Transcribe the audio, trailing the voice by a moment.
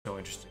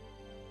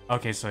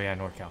Okay, so yeah,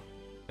 NorCal.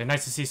 It's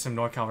nice to see some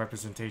NorCal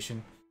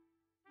representation.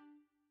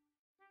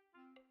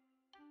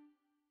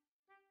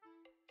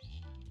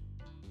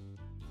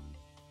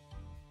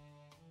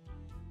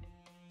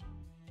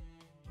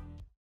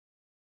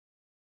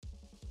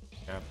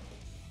 Yep.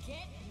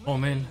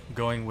 Fulmen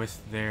going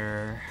with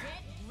their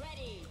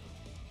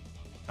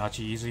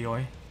Adachi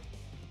Izayoi.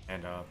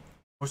 And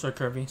Force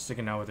Kirby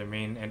sticking out with their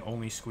main and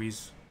only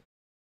squeeze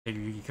Taker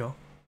Yukiko.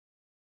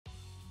 I'm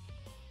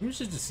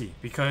interested to see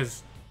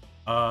because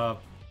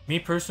me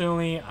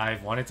personally,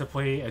 I've wanted to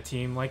play a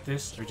team like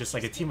this, or just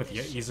like a team with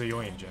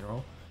Izayoi in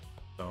general.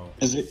 So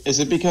is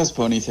it because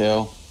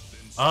Ponytail?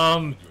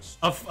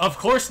 Of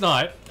course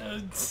not.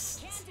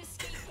 Of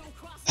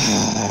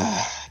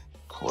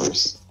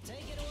course.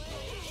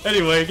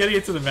 Anyway, getting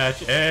into the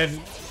match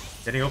and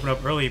getting opened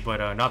up early,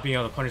 but not being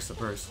able to punish the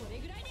burst.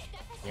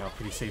 You know,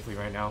 pretty safely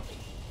right now.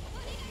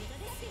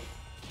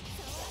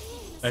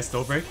 Nice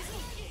throw break.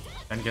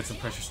 Then get some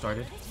pressure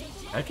started.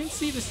 I can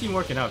see this team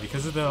working out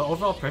because of the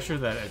overall pressure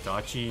that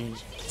Adachi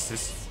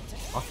assists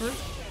offer.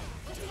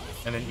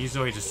 And then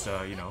Izayoi just,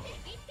 you know,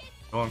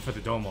 going for the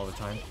dome all the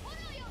time.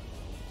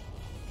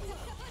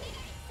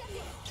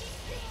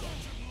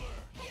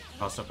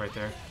 Toss up right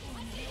there.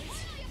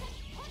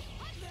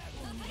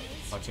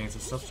 Chains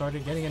and stuff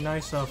started. Getting a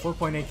nice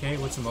 4.8k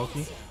with some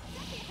Oki.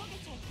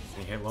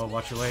 Getting hit low,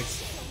 watch your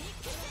legs.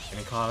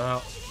 Getting caught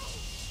out.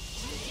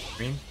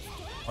 Green.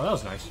 Oh, that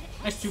was nice.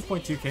 Nice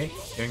 2.2k.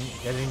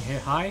 Getting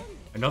hit high.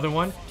 Another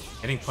one.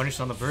 Getting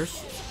punished on the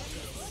burst.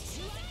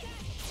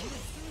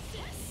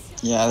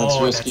 Yeah,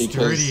 that's risky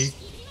because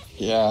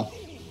yeah,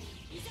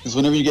 because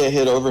whenever you get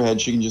hit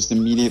overhead, you can just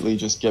immediately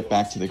just get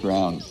back to the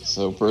ground.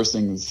 So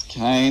bursting is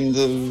kind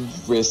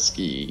of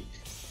risky.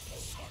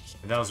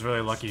 And that was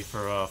really lucky for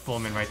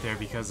Fulmen right there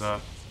because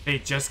they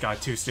just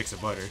got 2 sticks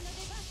of butter.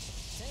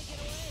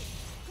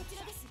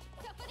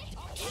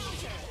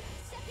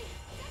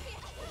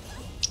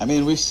 I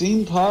mean, we've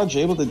seen Podge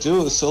able to do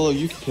it with solo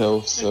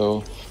Yukiko,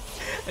 so...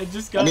 It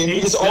just got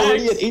he's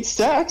already at 8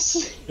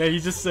 stacks! Yeah, he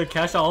just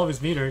cashed out all of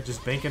his meter,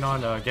 just banking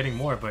on getting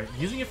more, but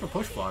using it for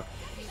push block.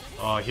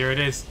 Oh, here it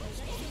is.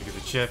 Look at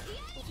the chip.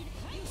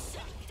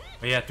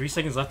 But yeah, 3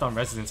 seconds left on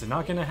Residence and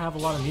not gonna have a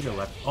lot of meter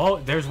left. Oh,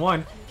 there's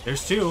one.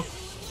 There's 2.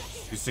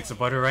 2 sticks of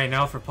butter right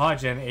now for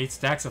Podge and 8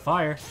 stacks of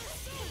fire.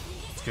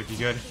 This could be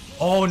good.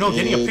 Oh no,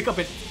 getting a pickup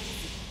it.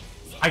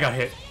 I got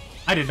hit.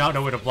 I did not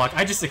know where to block.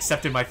 I just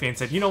accepted my fate and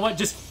said, you know what,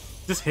 just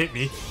hit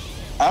me.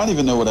 I don't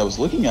even know what I was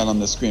looking at on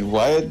the screen.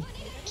 Why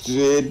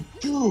did...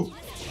 Oh,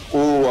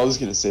 I was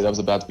gonna say that was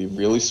about to be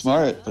really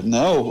smart, but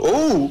no.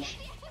 Oh!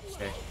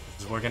 Okay,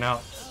 this is working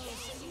out.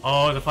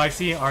 Oh, the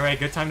 5C. Alright,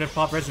 good time to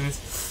pop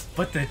Resonance.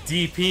 But the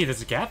DP,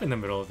 there's a gap in the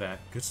middle of that.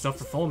 Good stuff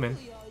for Fulmen.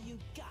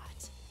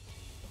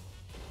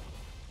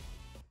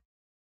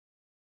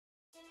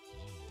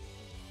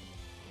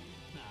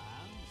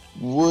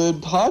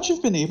 Would Podge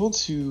have been able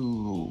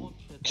to...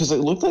 Because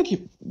it looked like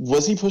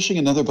was he pushing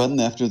another button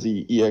after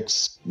the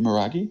EX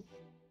Miragi?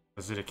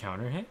 Was it a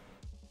counter hit?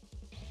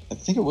 I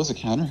think it was a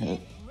counter hit.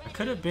 It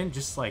could have been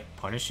just like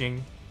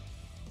punishing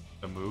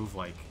the move,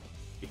 like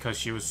because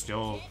she was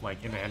still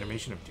like in the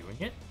animation of doing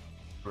it,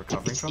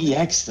 recovering from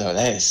EX though.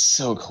 That is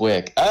so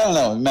quick. I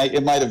don't know.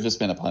 It might have just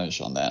been a punish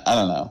on that. I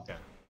don't know. Yeah.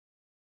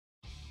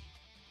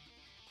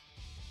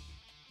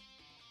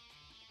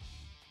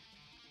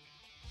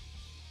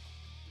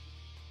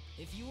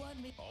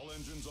 All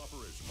engines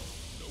operational.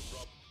 No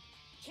problem.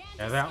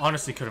 Yeah, that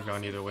honestly could have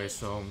gone either way,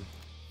 so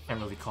can't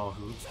really call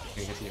who's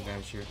gonna get the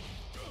advantage here.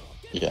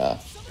 Yeah.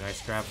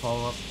 Nice grab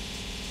follow up.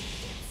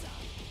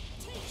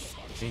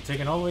 Being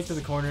taken all the way to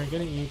the corner,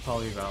 getting E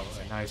probably about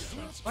a nice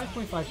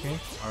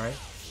 5.5k. Alright.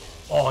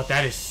 Oh,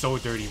 that is so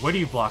dirty. What do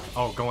you block?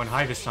 Oh, going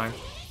high this time.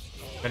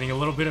 Getting a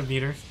little bit of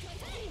meter.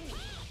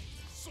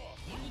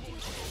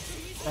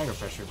 Dagger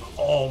pressure.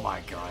 Oh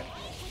my god.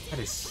 That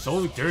is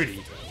so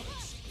dirty.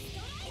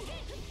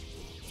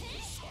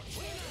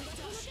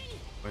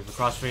 With the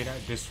crossfade,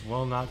 this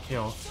will not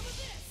kill.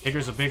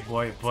 Tigger's a big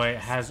boy, but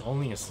has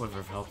only a sliver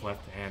of health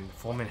left, and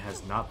Fulmen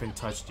has not been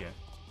touched yet.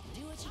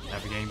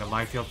 Navigating the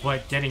minefield,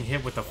 but getting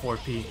hit with the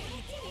 4P.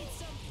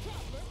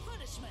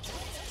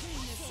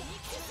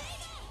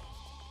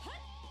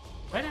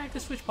 Right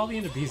active switch probably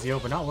into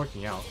BZO, but not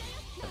working out.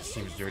 That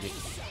seems dirty.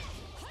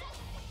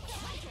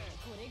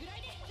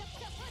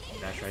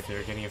 Dash right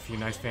there, getting a few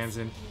nice fans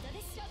in.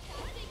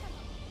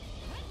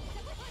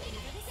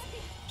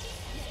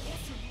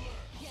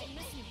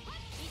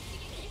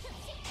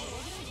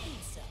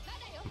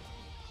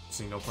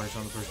 See no punish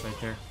on the burst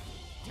right there.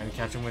 And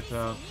catch him with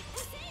the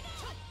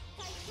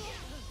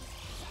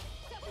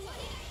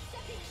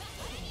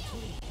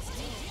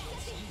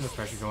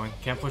pressure going.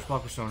 Can't push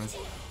block personas.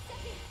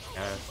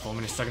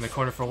 Fulmen is stuck in the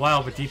corner for a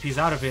while, but DP's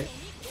out of it.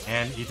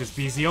 And eat this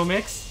BZO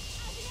mix.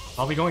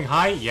 Probably going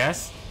high,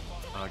 yes.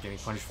 Getting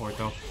punished for it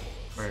though.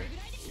 For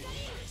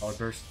solid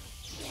burst.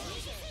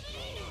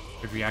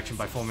 Good reaction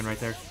by Fulmen right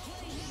there.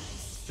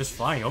 Just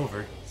flying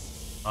over.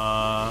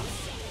 Odd.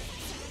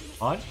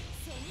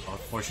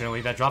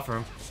 Unfortunately, that dropped for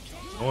him.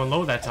 Going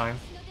low that time.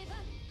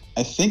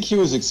 I think he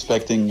was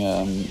expecting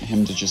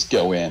him to just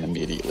go in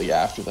immediately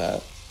after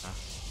that.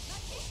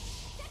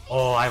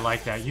 Oh, I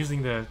like that.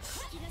 Using the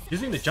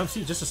jump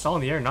seat just to stall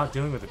in the air, not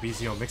dealing with the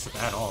BZO mix-up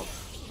at all.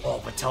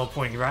 Oh, but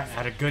teleporting right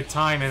at a good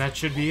time, and that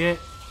should be it.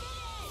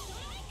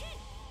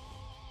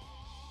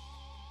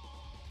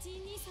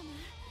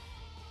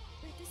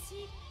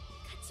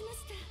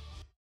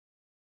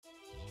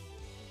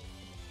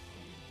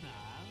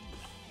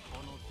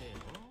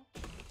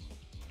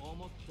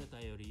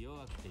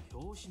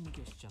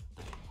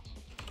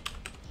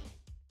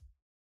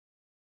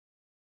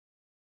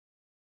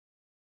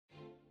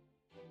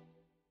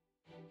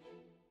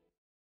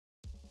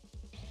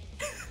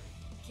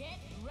 Get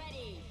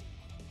ready.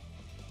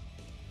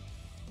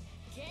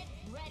 Get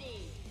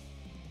ready.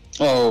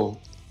 Oh,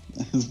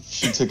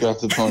 she took off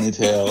the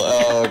ponytail.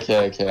 Oh,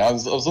 okay. I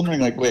was wondering,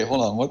 like, wait,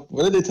 hold on,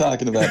 what are they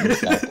talking about in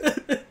this battle?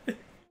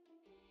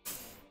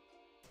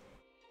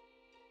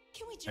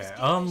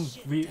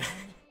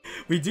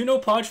 We do know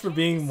Podge for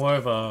being more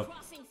of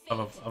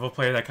a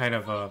player that kind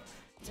of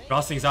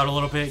draws things out a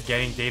little bit,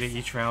 getting data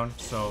each round.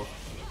 So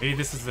maybe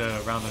this is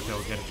the round that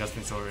they'll get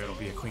adjustments, or it'll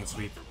be a clean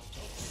sweep.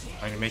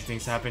 Trying to make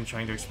things happen,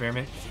 trying to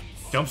experiment.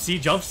 Jump C,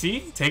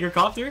 Taker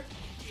Copter.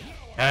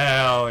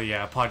 Hell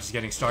yeah, Podge is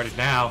getting started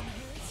now.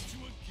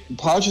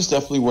 Podge is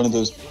definitely one of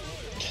those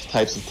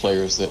types of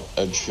players that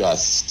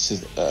adjusts to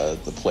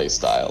the play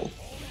style.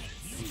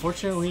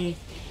 Unfortunately,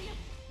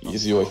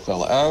 Izayoi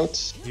fell out.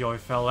 Izayoi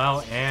fell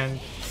out, and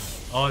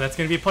oh, that's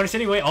gonna be a punish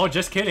anyway. Oh,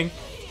 just kidding.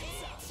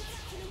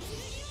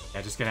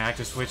 Yeah, just gonna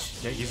active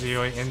switch, get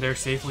Izayoi in there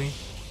safely.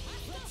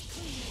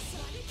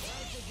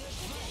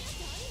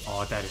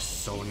 Oh, that is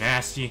so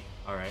nasty.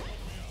 Alright.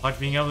 Podge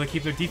being able to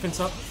keep their defense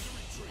up.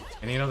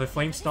 Getting another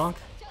Flame Stonk.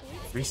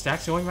 3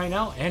 stacks going right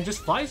now. And just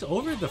flies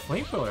over the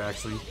Flamethrower,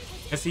 actually.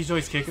 Guess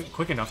Izoi's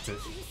quick enough to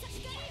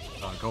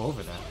go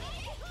over that.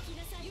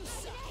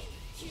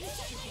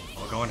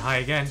 Oh, going high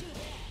again.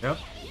 Yep.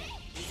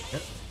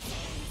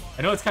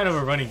 I know it's kind of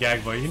a running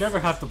gag, but you never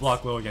have to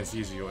block low against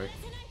Izayoi.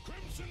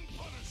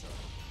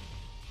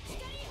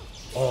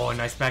 Oh,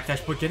 nice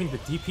backdash, but getting the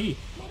DP.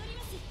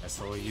 That's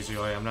so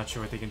Izayoi. I'm not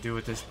sure what they can do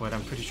with this, but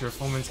I'm pretty sure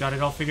Fulmen's got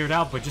it all figured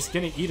out, but just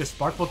gonna eat a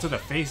Spark Bolt to the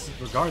face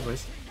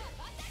regardless.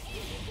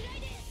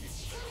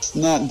 It's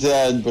not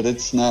dead, but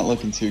it's not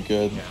looking too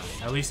good. Yeah,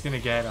 at least gonna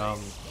get,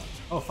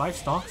 5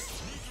 stocks.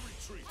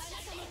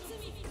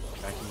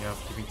 Backing up,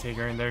 keeping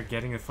Taker in there,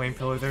 getting the Flame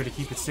Pillar there to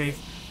keep it safe.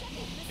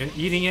 And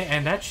eating it,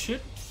 and that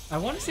should... I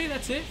want to say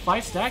that's it.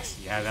 5 stacks?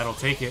 Yeah, that'll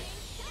take it.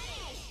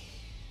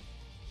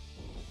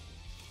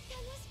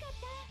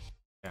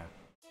 Yeah,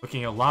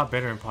 looking a lot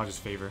better in Podge's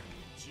favor.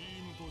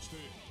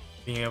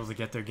 Being able to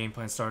get their game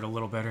plan started a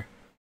little better.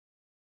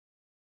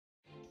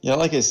 Yeah,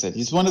 like I said,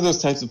 he's one of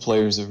those types of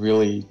players that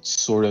really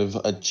sort of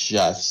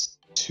adjust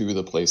to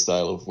the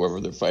playstyle of whoever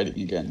they're fighting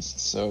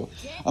against. So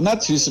I'm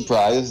not too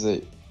surprised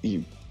that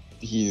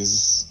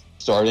he's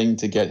starting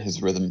to get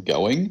his rhythm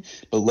going,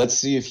 but let's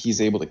see if he's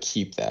able to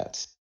keep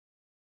that.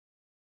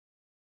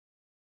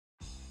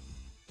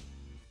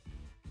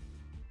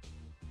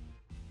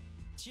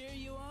 Cheer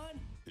you on?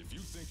 If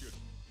you think you're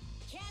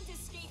Can't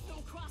escape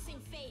from crossing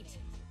fate.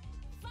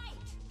 Fight!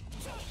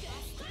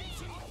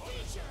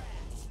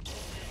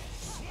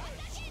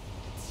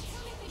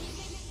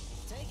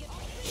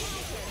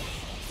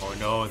 Oh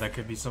no, that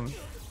could be some...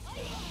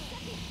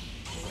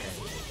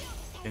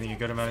 Getting a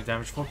good amount of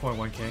damage,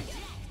 4.1k.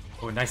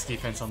 Oh, nice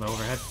defense on the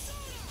overhead.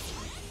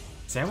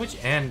 Sandwich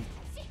and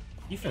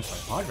defense by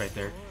Pod right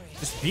there.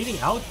 Just beating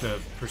out the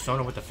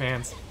Persona with the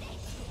fans.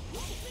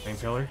 Flame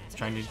Pillar,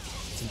 trying to get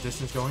some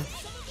distance going.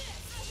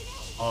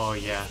 Oh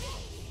yeah,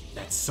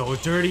 that's so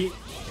dirty.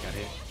 I got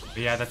hit. But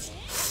yeah, that's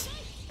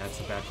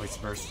a bad place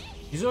to burst.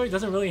 Izayoi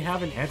doesn't really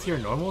have an anti-air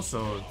normal,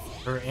 so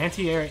her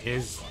anti-air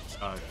is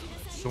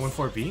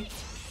 214B.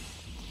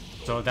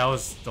 So that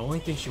was the only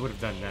thing she would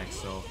have done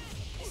next. So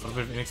a little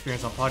bit of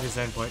inexperience on Podge's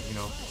end, but you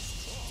know,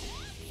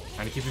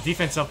 trying to keep the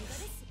defense up.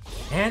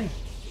 And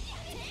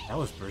that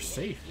was burst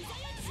safe.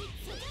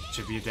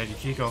 Should be a dead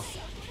Yukiko.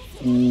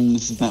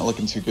 This is not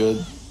looking too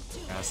good.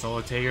 Yeah,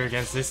 solo Taker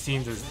against this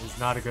team is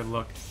not a good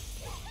look.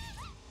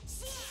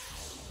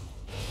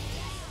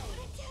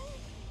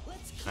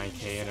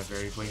 9k and a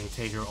very blatant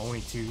Taker,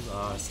 only 2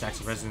 stacks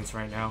of resonance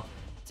right now.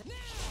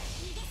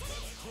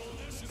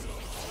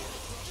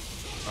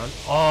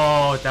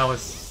 Oh,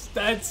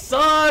 that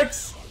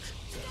sucks!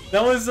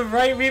 That was the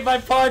right read by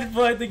Pod,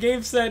 but the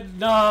game said,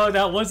 no,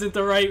 that wasn't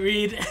the right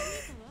read.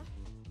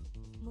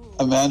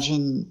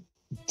 Imagine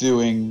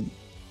doing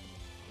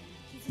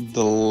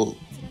the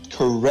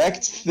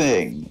correct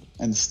thing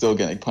and still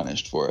getting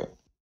punished for it.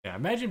 Yeah,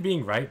 imagine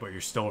being right, but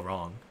you're still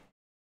wrong.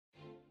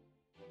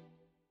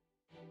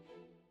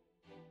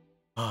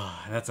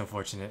 Ah, that's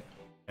unfortunate.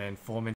 And Fulmen